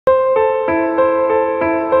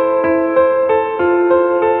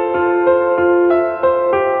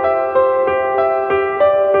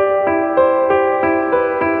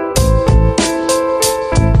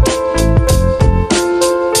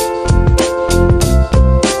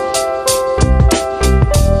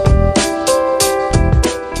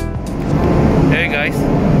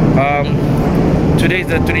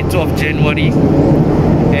the 22nd of January,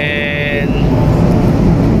 and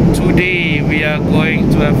today we are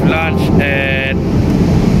going to have lunch at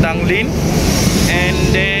Tanglin and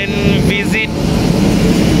then visit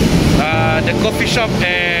the coffee shop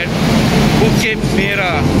at Bukit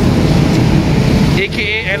Merah,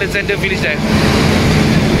 aka Alexander Village there,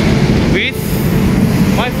 with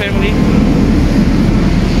my family.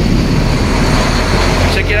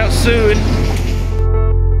 Check it out soon.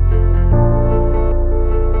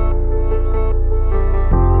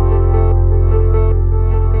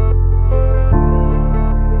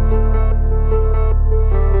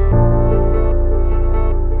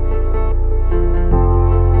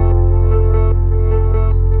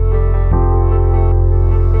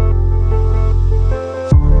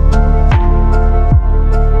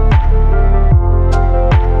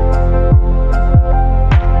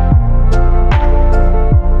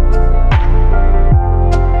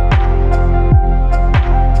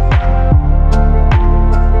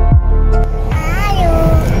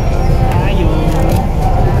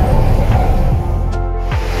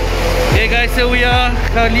 So we are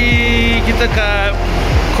kali kita kat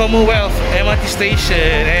Commonwealth MRT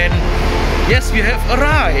station, and yes, we have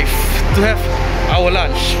arrived to have our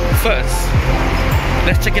lunch first.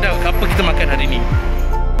 Let's check it out, apa kita makan hari ni.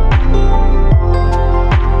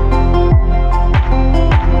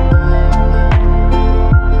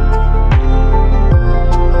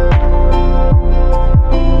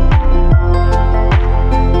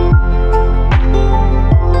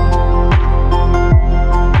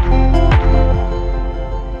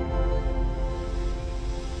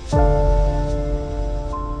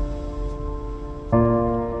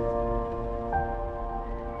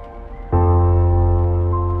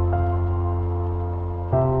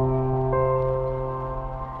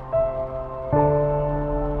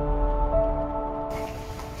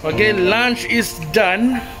 Okay, lunch is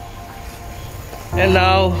done, and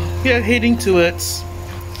now we are heading towards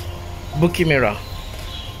Bukit Merah.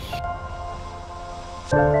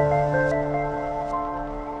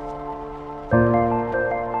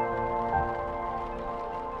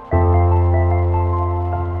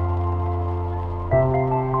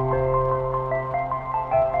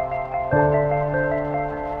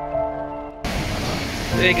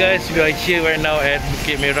 Hey guys, we are here right now at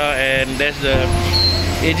Bukit Merah, and that's the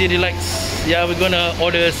AJ Delights. Yeah, we're gonna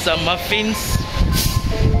order some muffins.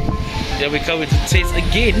 Yeah, we can't wait to taste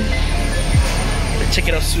again. Let's check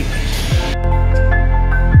it out soon.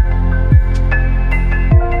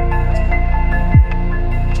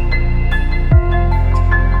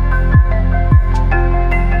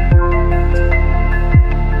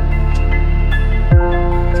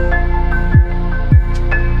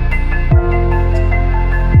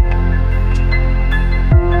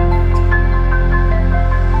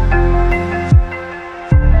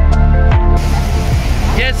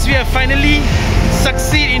 We have finally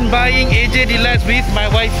succeed in buying AJ Delights with my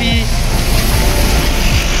wifey.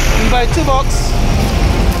 We buy 2 boxes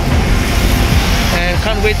and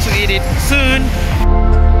can't wait to eat it soon.